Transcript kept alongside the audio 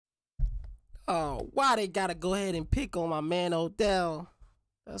Oh, why they gotta go ahead and pick on my man Odell?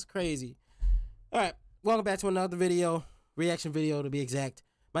 That's crazy. All right, welcome back to another video, reaction video to be exact.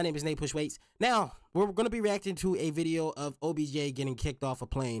 My name is Natepushweights. Now, we're going to be reacting to a video of OBJ getting kicked off a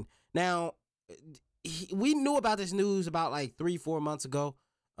plane. Now, we knew about this news about like 3-4 months ago.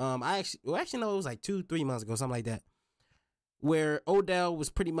 Actually, no, it was like 2-3 months ago, something like that, where Odell was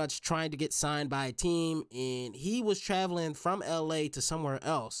pretty much trying to get signed by a team, and he was traveling from LA to somewhere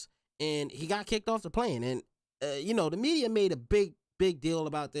else, and he got kicked off the plane. And you know, the media made a big deal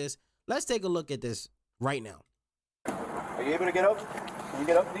about this. Let's take a look at this right now. Are you able to get up? Can you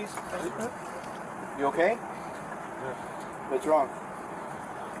get up, please? You okay? Yeah. What's wrong?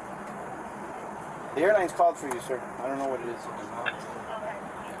 The airline's called for you, sir. I don't know what it is.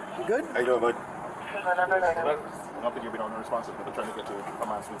 You good? How you doing, bud? Nothing, you've been unresponsive, but I'm trying to get to a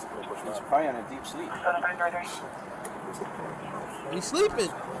man's sleep. He's probably on a deep sleep. He's sleeping.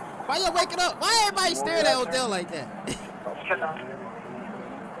 Why y'all waking up? Why everybody staring at Odell like that?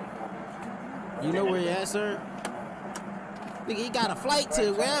 You know where you at, sir? Nigga, he got a flight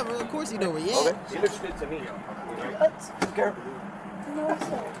to wherever. Of course he know where you at. Okay. He looks good to me. What? Careful. No,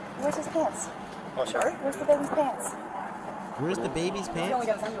 sir. Where's his pants? Oh, sorry? Where's the baby's pants? Where's the baby's pants? He only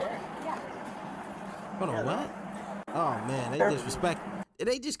got his underwear. Yeah. Hold on, what? Oh man, they disrespect. Did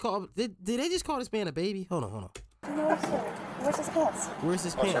they just call this man a baby? Hold on. No, sir. Where's his pants? Where's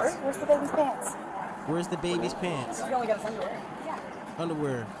his Oh, pants? sorry? Where's the baby's pants? Where's the baby's pants? He only got his underwear. Yeah.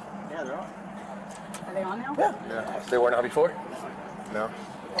 Underwear. Yeah, they're on. Are they on now? Yeah. They weren't on before? No.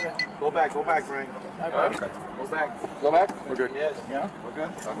 Okay. Go back, Frank. Okay. Go back. Go back? We're good. Yes. Yeah? We're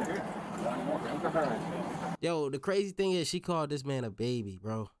good? Okay. Yo, the crazy thing is she called this man a baby,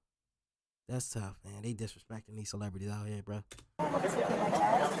 bro. That's tough, man. They disrespecting these celebrities out here, bro. You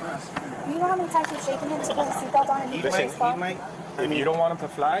know how many times you've shaken him to put his seatbelt on and he might. If you don't want him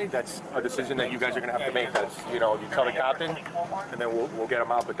to fly, that's a decision that you guys are going to have to make. That's, you know, you tell the captain, and then we'll get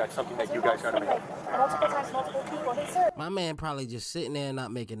him out, but that's something that you guys got to make. Multiple times, multiple people. Hey, sir. My man probably just sitting there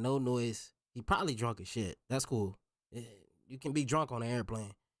not making no noise. He probably drunk as shit. That's cool. You can be drunk on an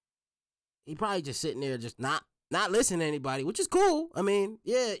airplane. He probably just sitting there just not listening to anybody, which is cool. I mean,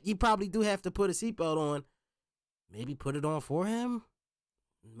 yeah, you probably do have to put a seatbelt on. Maybe put it on for him.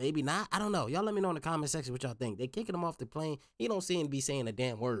 Maybe not. I don't know. Y'all let me know in the comment section what y'all think. They kicking him off the plane. He don't seem to be saying a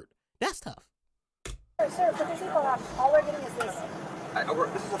damn word. That's tough. Sir, put your seatbelt on. All we're getting is this.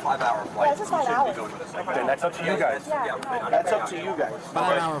 This is a 5-hour flight. Yeah, this is 5 hours. Then that's up to you guys. Yeah, That's up to you guys.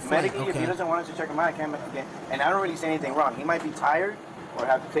 5-hour flight, Medically, if he okay. doesn't want us to check him out, I can't. And I don't really say anything wrong. He might be tired or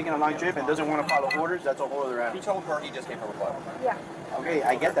have taken a long trip and doesn't want to follow orders. That's a whole other He animal. told her he just came from a club. Yeah. Okay,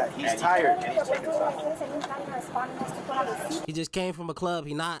 I get that. He's tired. He just came from a club.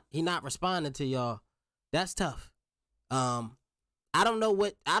 He not responding to y'all. That's tough. I don't know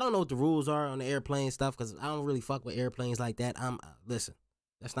what the rules are on the airplane stuff, because I don't really fuck with airplanes like that. Listen,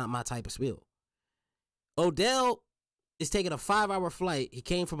 that's not my type of spiel. Odell is taking a 5-hour flight. He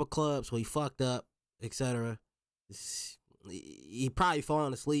came from a club, so he fucked up, etc. He probably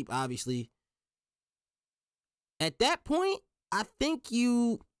falling asleep, obviously. At that point, I think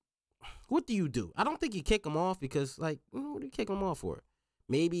what do you do? I don't think you kick him off, because, like, what do you kick him off for?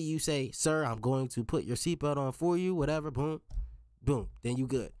 Maybe you say, sir, I'm going to put your seatbelt on for you, whatever, boom, boom, then you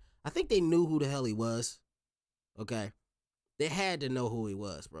good. I think they knew who the hell he was, okay? They had to know who he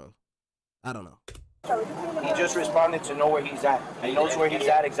was, bro. I don't know. He just responded to know where he's at. He knows where he's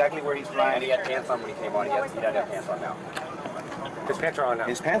at, exactly where he's flying. And he had pants on when he came on. He doesn't have pants on now. His pants are on now.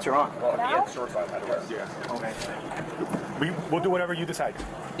 His pants are on. Well, he had shorts on. Yeah. Okay. We'll do whatever you decide.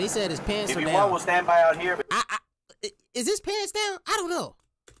 They said his pants If are you down. want, we'll stand by out here. Is his pants down? I don't know.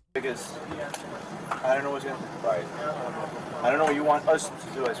 Because I don't know what's going to right. I don't know what you want us to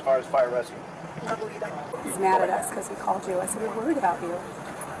do as far as fire rescue. He's mad at us because we called you. I said, we're worried about you.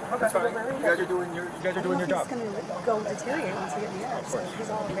 That's fine. You guys are doing your job. He's going to go deteriorate once we get in the air, so he's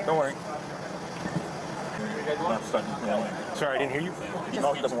all embarrassed. Don't worry. Sorry, I didn't hear you.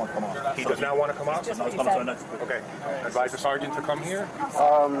 No, he doesn't want to come off. He does not want to come off? Just what he said. Okay. Advise the sergeant to come here.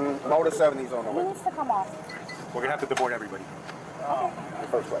 Motor 70's on the He way. needs to come off. We're going to have to deport everybody. The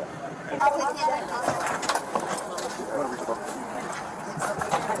first way.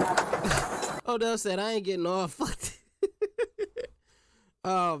 Odell said, I ain't getting off.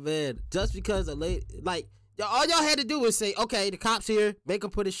 Oh, man. Just because a lady, like, all y'all had to do was say, okay, the cop's here, make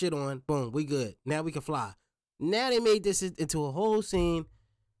him put his shit on. Boom, we good. Now we can fly. Now they made this into a whole scene.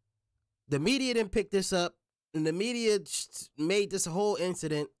 The media didn't pick this up, and the media made this a whole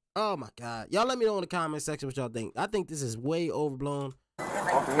incident. Oh, my God. Y'all let me know in the comment section what y'all think. I think this is way overblown.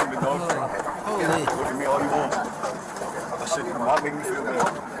 Holy. Look at me all you want. That shit not make me feel good.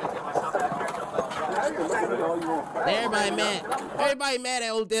 Everybody mad. Everybody mad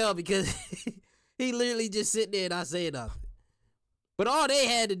at Odell because he literally just sit there and not say nothing. But all they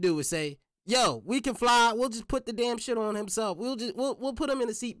had to do was say, "Yo, we can fly. We'll just put the damn shit on himself. We'll put him in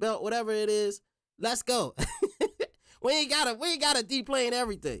the seatbelt, whatever it is. Let's go." we ain't gotta deplane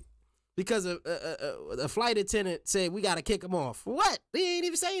everything because a flight attendant said we gotta kick him off. For what? He ain't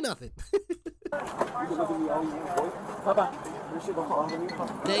even saying nothing.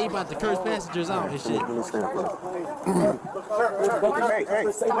 Yeah, he about to curse passengers out and shit. Hey,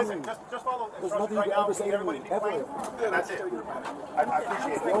 Just follow. There's nothing you can ever say to me, ever. That's it. I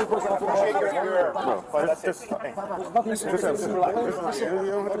appreciate it. I appreciate your but that's just. You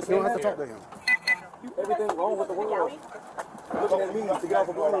don't have to talk to him. Everything wrong with the world. Looking at me to get off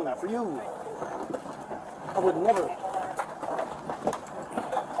the plane for you. I would never,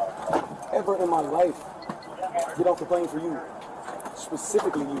 ever in my life, get off the plane for you.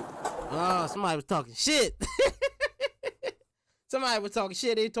 Specifically you. Oh, somebody was talking shit. Somebody was talking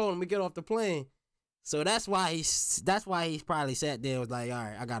shit. They told him to get off the plane. So that's why he's probably sat there and was like, all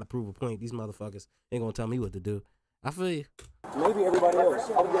right, I gotta prove a point. These motherfuckers ain't gonna tell me what to do. I feel you. Maybe everybody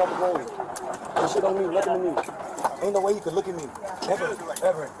else. I would get off the plane. That shit don't mean nothing to me. Ain't no way you could look at me.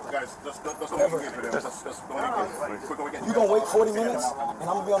 Ever. Guys, just don't engage with him. Just don't engage. You gonna wait 40 minutes and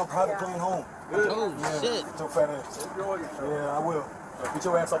I'm gonna be on a private plane home. Oh shit. Get your fat ass. Yeah, I will. Get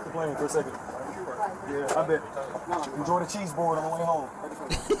your ass off the plane for a second. Yeah, I bet. Enjoy the cheese board on the way home.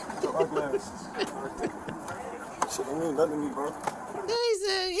 Your ugly ass. Shit don't mean nothing to me, bro.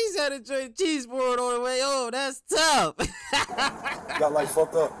 He said enjoy the cheese board on the way home. That's tough. Got like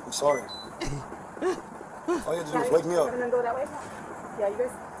fucked up. I'm sorry. All you have to do is wake me up.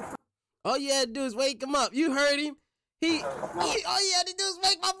 All you had to do is wake him up. You heard him. All you had to do is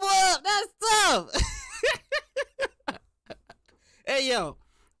wake my boy up. That's tough. Hey yo,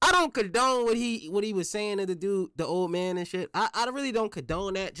 I don't condone what he was saying to the dude, the old man and shit. I really don't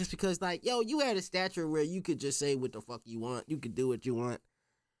condone that just because like, yo, you had a stature where you could just say what the fuck you want. You could do what you want.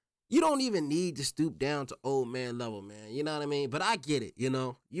 You don't even need to stoop down to old man level, man. You know what I mean? But I get it, you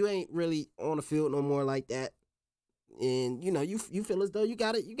know. You ain't really on the field no more like that. And, you know, you feel as though you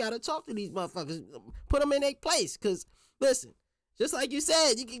gotta talk to these motherfuckers. Put them in their place. Because, listen, just like you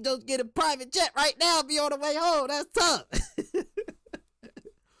said, you can just get a private jet right now and be on the way home. That's tough.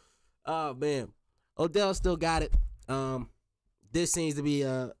 Oh, man. Odell still got it. This seems to be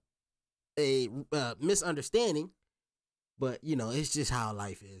a misunderstanding. But, you know, it's just how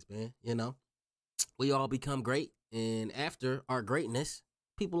life is, man. You know, we all become great. And after our greatness,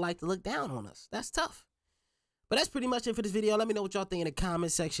 people like to look down on us. That's tough. But that's pretty much it for this video. Let me know what y'all think in the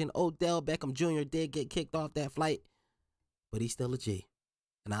comment section. Odell Beckham Jr. did get kicked off that flight, but he's still a G.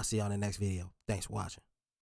 And I'll see y'all in the next video. Thanks for watching.